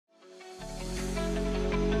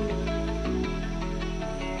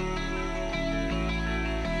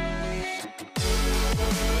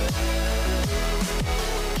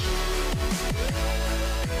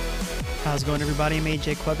How's it going, everybody? I'm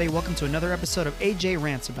AJ Quebe. Welcome to another episode of AJ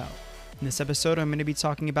Rants About. In this episode, I'm going to be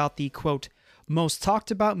talking about the, quote, most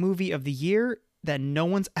talked about movie of the year that no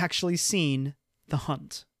one's actually seen, The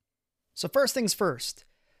Hunt. So first things first,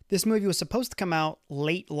 this movie was supposed to come out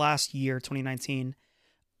late last year, 2019,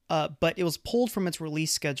 but it was pulled from its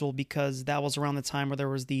release schedule because that was around the time where there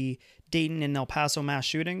was the Dayton and El Paso mass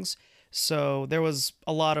shootings. So there was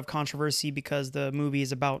a lot of controversy because the movie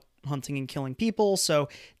is about hunting and killing people. So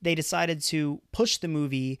they decided to push the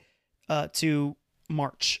movie to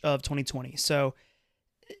March of 2020. So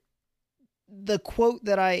the quote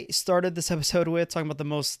that I started this episode with, talking about the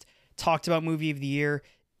most talked about movie of the year,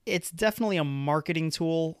 it's definitely a marketing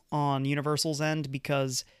tool on Universal's end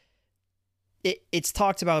because it's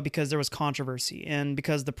talked about because there was controversy and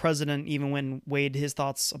because the president even weighed his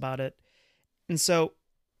thoughts about it. And so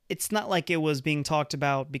it's not like it was being talked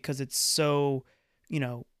about because it's so,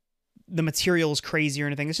 the material is crazy or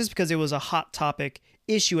anything. It's just because it was a hot topic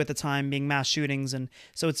issue at the time, being mass shootings. And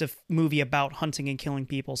so it's a movie about hunting and killing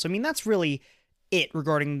people. So, that's really it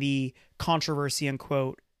regarding the controversy,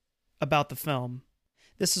 unquote, about the film.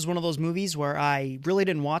 This is one of those movies where I really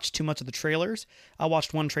didn't watch too much of the trailers. I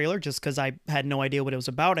watched one trailer just because I had no idea what it was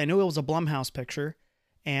about. I knew it was a Blumhouse picture,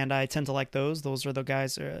 and I tend to like those. Those are the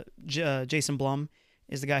guys, Jason Blum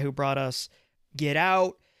is the guy who brought us Get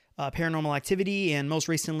Out, Paranormal Activity, and most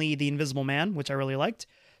recently The Invisible Man, which I really liked.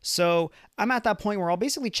 So I'm at that point where I'll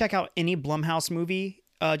basically check out any Blumhouse movie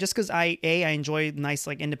just because I enjoy nice,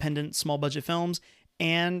 independent, small budget films,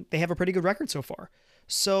 and they have a pretty good record so far.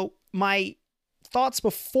 So my thoughts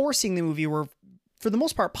before seeing the movie were, for the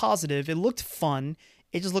most part, positive. It looked fun.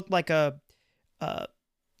 It just looked like a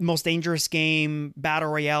Most Dangerous Game, Battle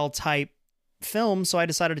Royale type film, so I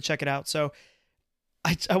decided to check it out. So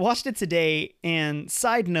I watched it today, and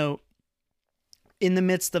side note, in the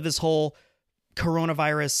midst of this whole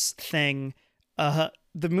coronavirus thing, the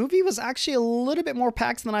movie was actually a little bit more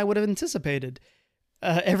packed than I would have anticipated.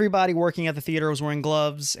 Everybody working at the theater was wearing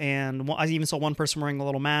gloves, and I even saw one person wearing a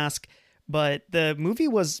little mask, but the movie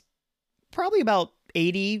was probably about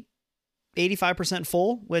 85%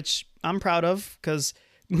 full, which I'm proud of, because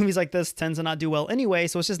movies like this tend to not do well anyway,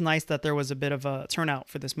 so it's just nice that there was a bit of a turnout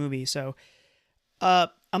for this movie. So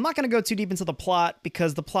I'm not going to go too deep into the plot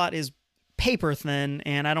because the plot is paper thin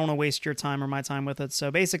and I don't want to waste your time or my time with it.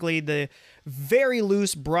 So basically the very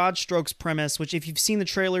loose broad strokes premise, which if you've seen the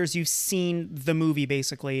trailers, you've seen the movie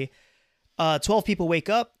basically. 12 people wake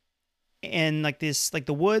up in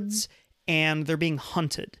the woods and they're being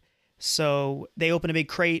hunted. So they open a big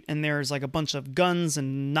crate and there's a bunch of guns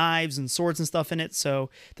and knives and swords and stuff in it.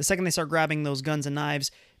 So the second they start grabbing those guns and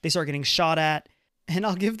knives, they start getting shot at. And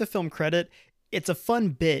I'll give the film credit. It's a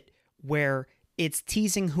fun bit where it's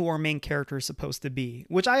teasing who our main character is supposed to be,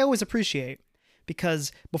 which I always appreciate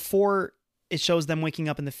because before it shows them waking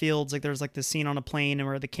up in the fields, there's this scene on a plane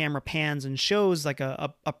where the camera pans and shows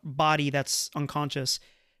a body that's unconscious.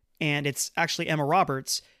 And it's actually Emma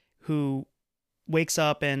Roberts who wakes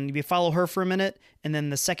up, and you follow her for a minute. And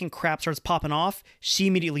then the second crap starts popping off, she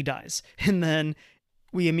immediately dies. And then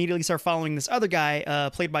we immediately start following this other guy,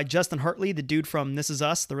 played by Justin Hartley, the dude from This Is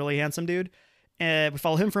Us, the really handsome dude. We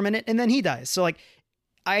follow him for a minute, and then he dies. So,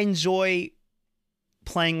 I enjoy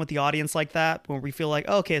playing with the audience like that, when we feel like,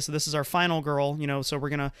 oh, okay, so this is our final girl, so we're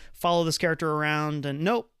going to follow this character around, and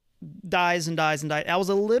nope, dies and dies and dies. I was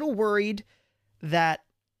a little worried that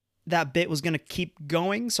bit was going to keep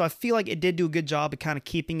going, so I feel like it did do a good job of kind of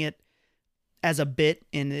keeping it as a bit,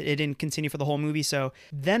 and it didn't continue for the whole movie. So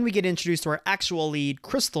then we get introduced to our actual lead,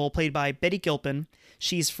 Crystal, played by Betty Gilpin.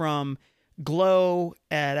 She's from Glow,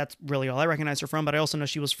 that's really all I recognize her from, but I also know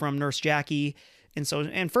she was from Nurse Jackie.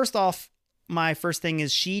 And first off, my first thing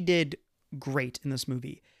is she did great in this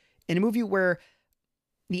movie. In a movie where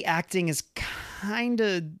the acting is kind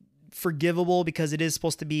of forgivable because it is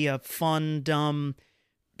supposed to be a fun, dumb,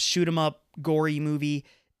 shoot 'em up, gory movie,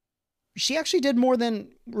 she actually did more than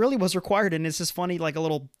really was required. And it's just funny, a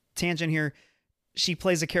little tangent here. She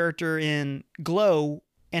plays a character in Glow,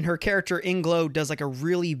 and her character in Glow does a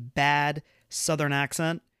really bad Southern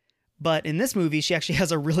accent. But in this movie, she actually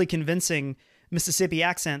has a really convincing Mississippi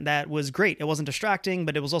accent that was great. It wasn't distracting,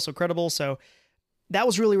 but it was also credible. So that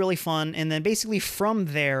was really, really fun. And then basically from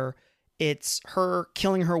there, it's her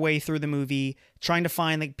killing her way through the movie, trying to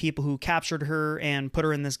find people who captured her and put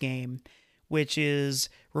her in this game, which is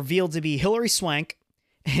revealed to be Hilary Swank.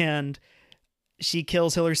 And she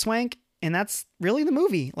kills Hilary Swank, and that's really the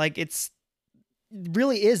movie. It's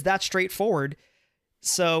really is that straightforward.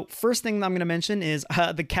 So first thing I'm going to mention is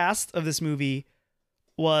the cast of this movie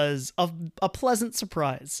was a pleasant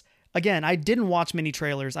surprise. again, I didn't watch many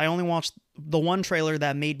trailers. I only watched the one trailer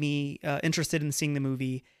that made me interested in seeing the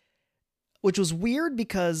movie, which was weird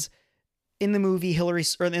because in the movie,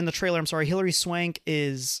 in the trailer, I'm sorry, Hilary Swank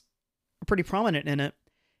is pretty prominent in it.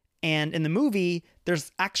 And in the movie,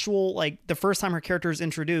 there's actual, like, the first time her character is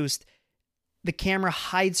introduced, the camera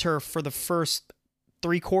hides her for the first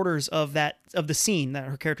 3/4 of the scene that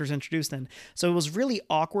her character is introduced in. So it was really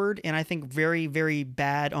awkward, and I think very, very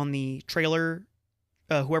bad on the trailer,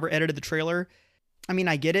 whoever edited the trailer. I mean,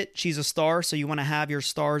 I get it. She's a star, so you want to have your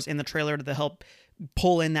stars in the trailer to help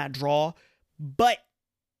pull in that draw. But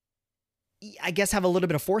I guess have a little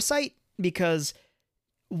bit of foresight, because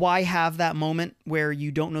why have that moment where you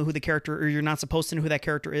don't know who the character, or you're not supposed to know who that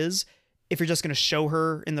character is, if you're just going to show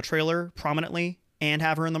her in the trailer prominently and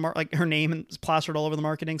have her in the like her name plastered all over the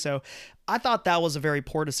marketing. So I thought that was a very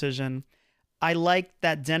poor decision. I liked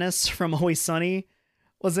that Dennis from Always Sunny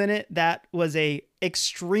was in it. That was a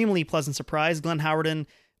extremely pleasant surprise. Glenn Howerton,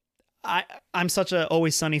 I'm such a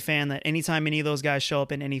Always Sunny fan that anytime any of those guys show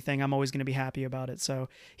up in anything, I'm always going to be happy about it. So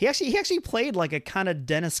he actually played like a kind of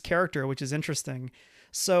Dennis character, which is interesting.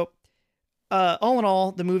 So, all in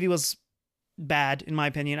all, the movie was bad, in my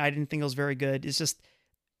opinion. I didn't think it was very good. It's just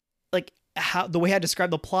like how the way I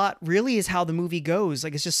describe the plot really is how the movie goes.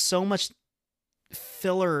 Like, it's just so much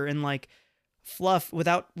filler and like fluff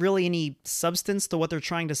without really any substance to what they're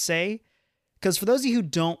trying to say. Because for those of you who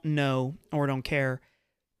don't know or don't care,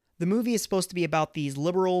 the movie is supposed to be about these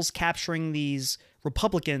liberals capturing these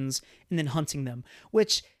Republicans and then hunting them,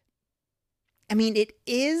 which, I mean, it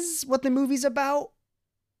is what the movie's about,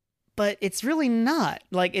 but it's really not.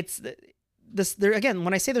 Like, it's this there again,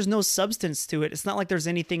 when I say there's no substance to it, it's not like there's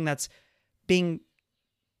anything that's being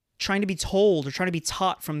trying to be told or trying to be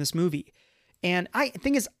taught from this movie. And I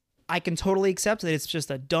think is I can totally accept that it's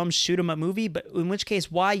just a dumb shoot 'em up movie, but in which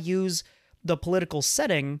case, why use the political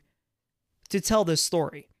setting to tell this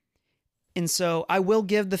story? And so I will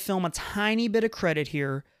give the film a tiny bit of credit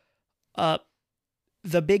here.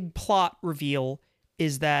 The big plot reveal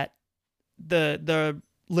is that the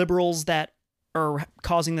liberals that are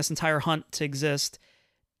causing this entire hunt to exist,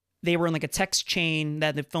 they were in like a text chain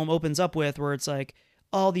that the film opens up with, where it's like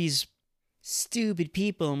all these stupid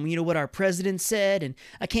people, and you know what our president said, and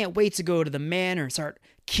I can't wait to go to the manor and start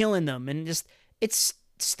killing them, and just it's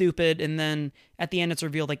stupid. And then at the end, it's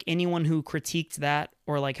revealed like anyone who critiqued that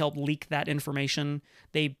or like helped leak that information,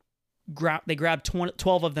 they grabbed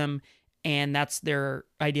 12 of them, and that's their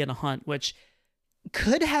idea to hunt, which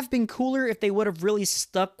could have been cooler if they would have really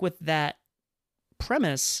stuck with that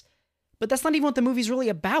premise, but that's not even what the movie's really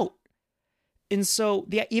about. And so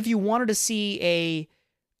if you wanted to see a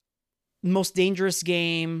Most Dangerous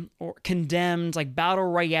Game or Condemned, like battle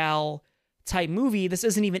royale type movie, this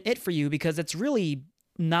isn't even it for you, because it's really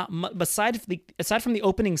not much. Aside from the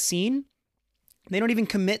opening scene, they don't even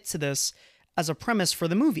commit to this as a premise for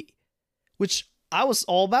the movie, which I was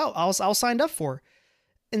all about. I was signed up for.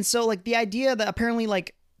 And so like the idea that apparently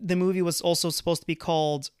like the movie was also supposed to be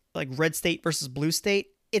called like Red State versus Blue State,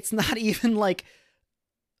 it's not even like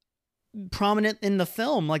prominent in the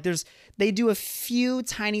film. Like they do a few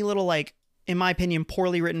tiny little, like, in my opinion,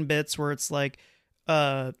 poorly written bits where it's like,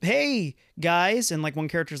 hey guys, and like one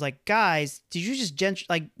character's like, guys, did you just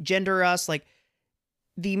gender us? Like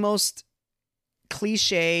the most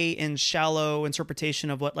cliche and shallow interpretation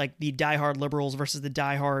of what like the diehard liberals versus the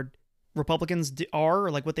diehard Republicans are,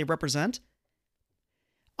 or like what they represent.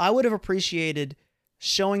 I would have appreciated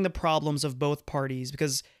showing the problems of both parties,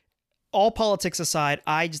 because all politics aside,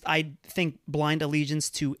 I think blind allegiance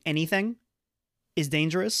to anything is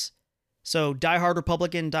dangerous. So diehard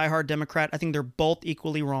Republican, diehard Democrat, I think they're both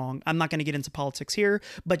equally wrong. I'm not going to get into politics here,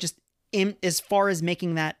 but just as far as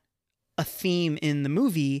making that a theme in the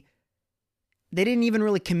movie, they didn't even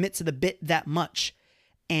really commit to the bit that much.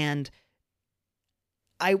 And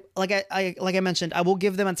like I mentioned, I will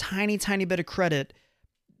give them a tiny, tiny bit of credit.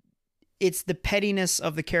 It's the pettiness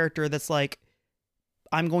of the character that's like,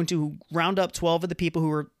 I'm going to round up 12 of the people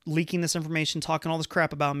who are leaking this information, talking all this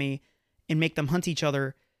crap about me, and make them hunt each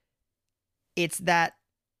other. It's that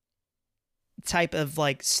type of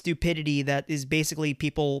like stupidity that is basically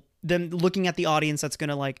people then looking at the audience that's going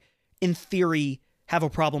to, like, in theory, have a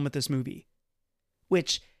problem with this movie,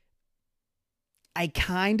 which I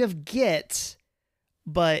kind of get,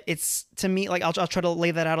 but it's, to me, like, I'll try to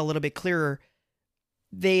lay that out a little bit clearer.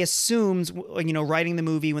 They assumed, you know, writing the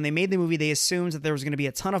movie, when they made the movie, they assumed that there was going to be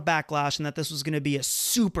a ton of backlash and that this was going to be a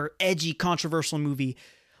super edgy, controversial movie.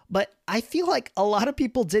 But I feel like a lot of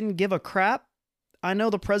people didn't give a crap. I know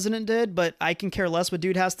the president did, but I can care less what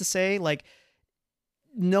dude has to say. Like,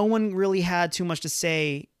 no one really had too much to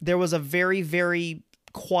say. There was a very, very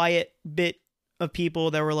quiet bit of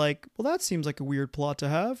people that were like, well, that seems like a weird plot to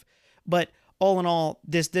have. But all in all,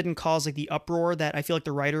 this didn't cause like the uproar that I feel like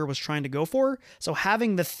the writer was trying to go for. So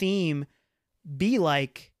having the theme be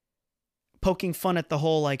like poking fun at the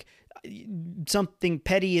whole, like, something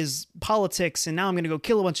petty is politics and now I'm going to go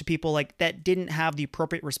kill a bunch of people, like, that didn't have the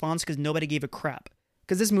appropriate response because nobody gave a crap.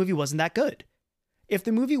 Because this movie wasn't that good. If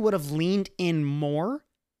the movie would have leaned in more,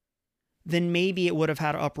 then maybe it would have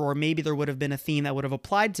had an uproar. Maybe there would have been a theme that would have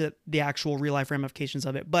applied to the actual real life ramifications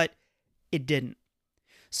of it, but it didn't.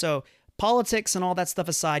 So politics and all that stuff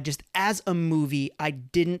aside, just as a movie, I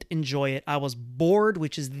didn't enjoy it. I was bored,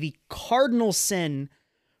 which is the cardinal sin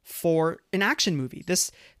for an action movie.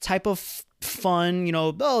 This type of fun, you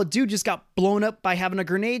know, oh, dude just got blown up by having a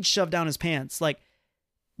grenade shoved down his pants. Like,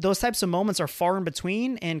 those types of moments are far in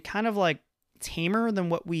between and kind of like tamer than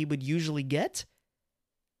what we would usually get.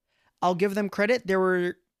 I'll give them credit. There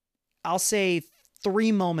were, I'll say,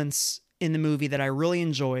 3 moments in the movie that I really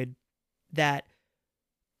enjoyed that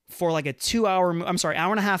for like a hour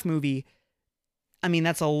and a half movie, I mean,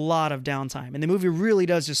 that's a lot of downtime. And the movie really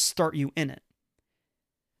does just start you in it.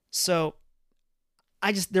 So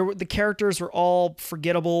the characters were all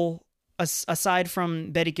forgettable, aside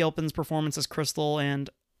from Betty Gilpin's performance as Crystal and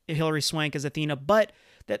Hilary Swank as Athena, but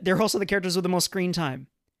they're also the characters with the most screen time.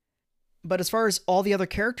 But as far as all the other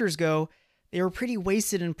characters go, they were pretty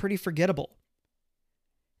wasted and pretty forgettable.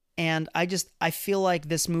 And I feel like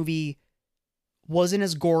this movie wasn't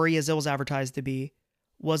as gory as it was advertised to be,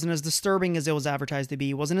 wasn't as disturbing as it was advertised to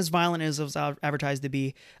be, wasn't as violent as it was advertised to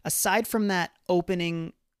be. Aside from that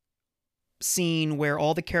opening scene where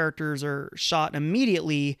all the characters are shot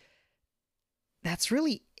immediately, that's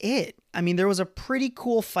really it. I mean, there was a pretty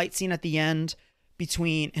cool fight scene at the end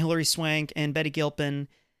between Hilary Swank and Betty Gilpin,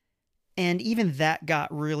 and even that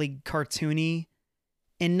got really cartoony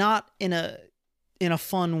and not in a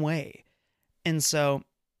fun way. And so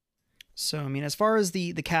I mean, as far as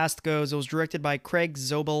the cast goes, it was directed by Craig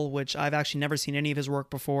Zobel, which I've actually never seen any of his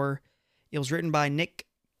work before. It was written by Nick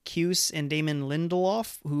Cuse and Damon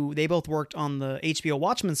Lindelof, who they both worked on the HBO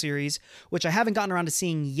Watchmen series, which I haven't gotten around to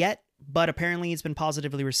seeing yet, but apparently it's been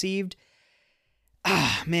positively received.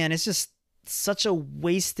 Man, it's just such a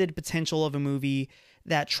wasted potential of a movie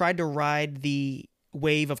that tried to ride the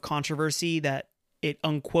wave of controversy that it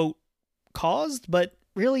unquote caused, but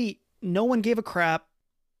really no one gave a crap,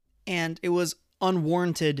 and it was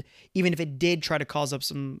unwarranted, even if it did try to cause up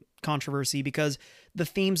some controversy, because the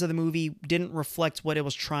themes of the movie didn't reflect what it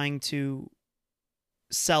was trying to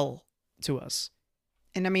sell to us.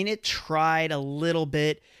 And I mean, it tried a little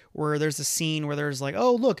bit, where there's a scene where there's like,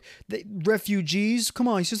 oh, look, the refugees, come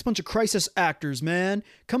on, it's just a bunch of crisis actors, man.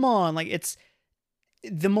 Come on. Like, it's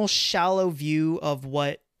the most shallow view of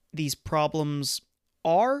what these problems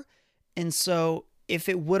are. And so if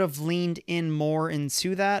it would have leaned in more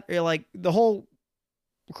into that, or like the whole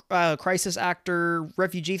crisis actor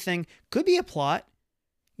refugee thing could be a plot,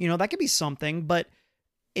 you know, that could be something, but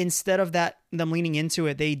instead of that, them leaning into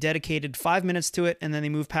it, they dedicated 5 minutes to it and then they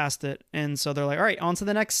moved past it. And so they're like, all right, on to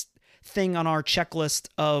the next thing on our checklist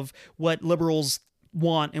of what liberals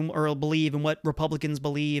want and or believe and what Republicans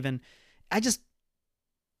believe. And I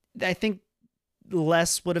think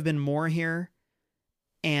less would have been more here,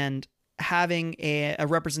 and having a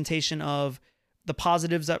representation of the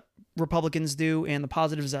positives that Republicans do and the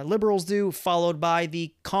positives that liberals do, followed by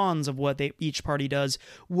the cons of what each party does,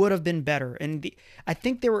 would have been better. And I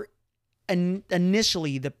think there were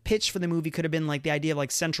initially the pitch for the movie could have been like the idea of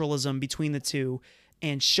like centralism between the two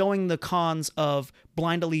and showing the cons of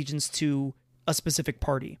blind allegiance to a specific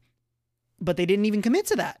party. But they didn't even commit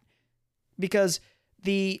to that, because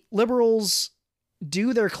the liberals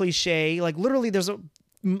do their cliche. Like, literally there's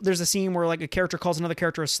a scene where like a character calls another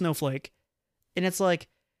character a snowflake, and it's like,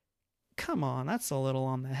 come on, that's a little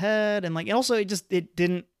on the head. And like, and also it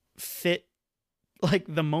didn't fit like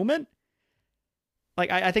the moment.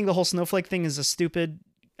 Like, I think the whole snowflake thing is a stupid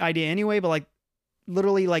idea anyway, but like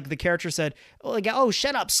literally like the character said, like, oh,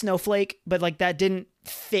 shut up, snowflake. But like that didn't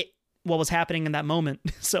fit what was happening in that moment.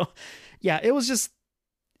 So yeah, it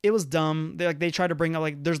was dumb. They try to bring up,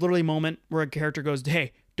 like, there's literally a moment where a character goes,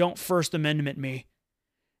 hey, don't First Amendment me.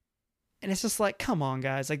 And it's just like, come on,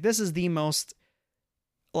 guys. Like, this is the most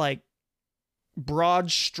like broad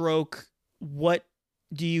stroke. What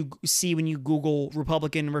do you see when you Google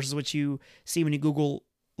Republican versus what you see when you Google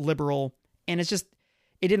liberal? And it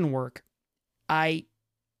didn't work. I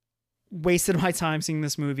wasted my time seeing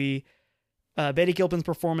this movie. Betty Gilpin's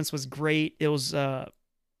performance was great. It was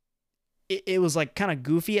like kind of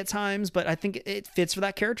goofy at times, but I think it fits for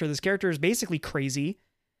that character. This character is basically crazy.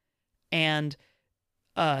 And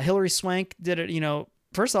Hilary Swank did it, you know,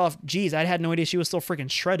 first off, geez, I had no idea she was still freaking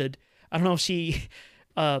shredded. I don't know if she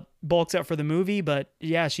bulks up for the movie, but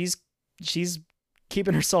yeah, she's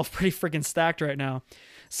keeping herself pretty freaking stacked right now.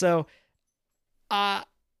 So, I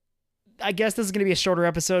guess this is going to be a shorter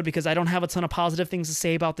episode because I don't have a ton of positive things to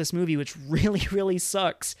say about this movie, which really, really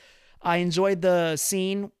sucks. I enjoyed the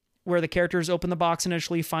scene where the characters open the box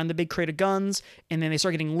initially, find the big crate of guns, and then they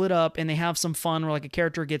start getting lit up, and they have some fun where like a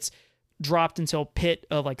character gets dropped into a pit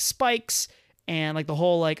of like spikes, and like the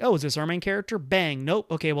whole like, oh, is this our main character? Bang.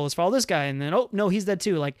 Nope. Okay, well, let's follow this guy. And then, oh, no, he's dead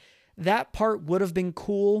too. Like that part would have been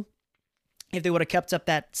cool if they would have kept up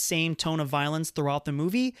that same tone of violence throughout the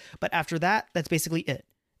movie. But after that, that's basically it.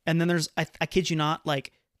 And then there's, I kid you not,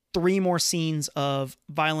 like 3 more scenes of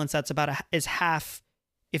violence that's about is half,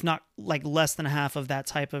 if not like less than half of that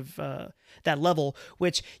type of, that level,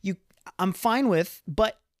 which I'm fine with,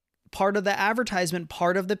 but part of the advertisement,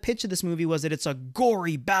 part of the pitch of this movie was that it's a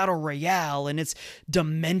gory battle royale and it's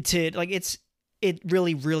demented. Like it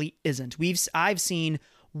really, really isn't. I've seen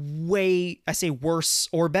way, I say worse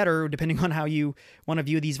or better, depending on how you want to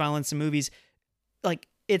view these violence in movies. Like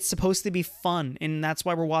it's supposed to be fun. And that's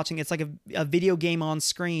why we're watching. It's like a video game on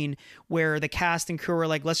screen where the cast and crew are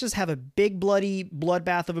like, let's just have a big bloody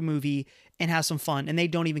bloodbath of a movie and have some fun. And they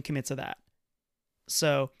don't even commit to that.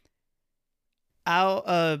 So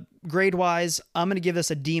grade wise, I'm going to give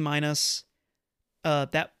this a D-.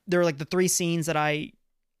 That there are like the 3 scenes that I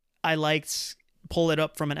liked, pull it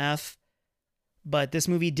up from an F, but this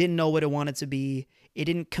movie didn't know what it wanted to be. It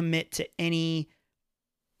didn't commit to anything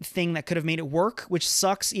that could have made it work, which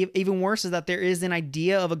sucks. Even worse is that there is an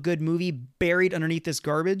idea of a good movie buried underneath this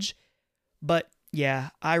garbage. But yeah,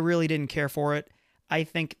 I really didn't care for it. I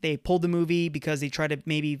think they pulled the movie because they tried to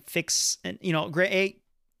maybe fix,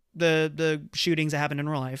 the shootings that happened in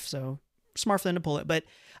real life. So smart for them to pull it. But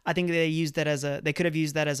I think they could have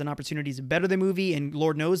used that as an opportunity to better the movie. And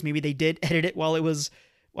Lord knows, maybe they did edit it while it was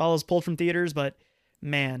pulled from theaters. But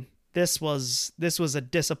man, this was a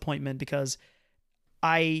disappointment because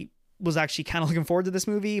I was actually kind of looking forward to this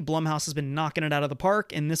movie. Blumhouse has been knocking it out of the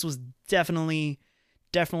park. And this was definitely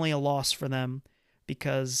a loss for them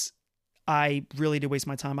because I really did waste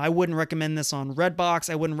my time. I wouldn't recommend this on Redbox.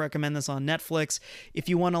 I wouldn't recommend this on Netflix. If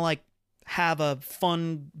you want to like have a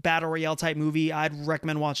fun battle royale type movie, I'd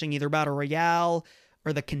recommend watching either Battle Royale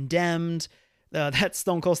or The Condemned, that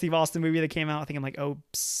Stone Cold Steve Austin movie that came out, I think in like 08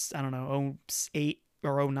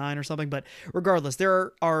 or 09 or something. But regardless,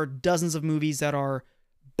 there are dozens of movies that are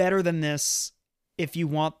better than this if you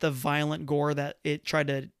want the violent gore that it tried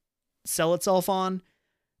to sell itself on.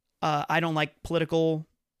 I don't like political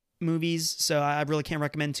movies, so I really can't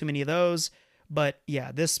recommend too many of those. But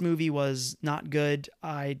yeah, this movie was not good.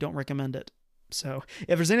 I don't recommend it. So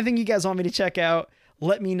if there's anything you guys want me to check out,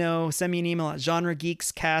 let me know. Send me an email at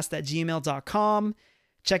genregeekscast@gmail.com.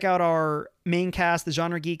 Check out our main cast, the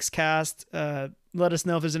Genre Geeks cast. Let us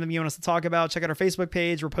know if there's anything you want us to talk about. Check out our Facebook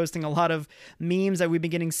page. We're posting a lot of memes that we've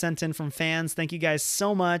been getting sent in from fans. Thank you guys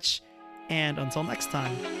so much. And until next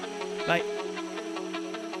time, bye.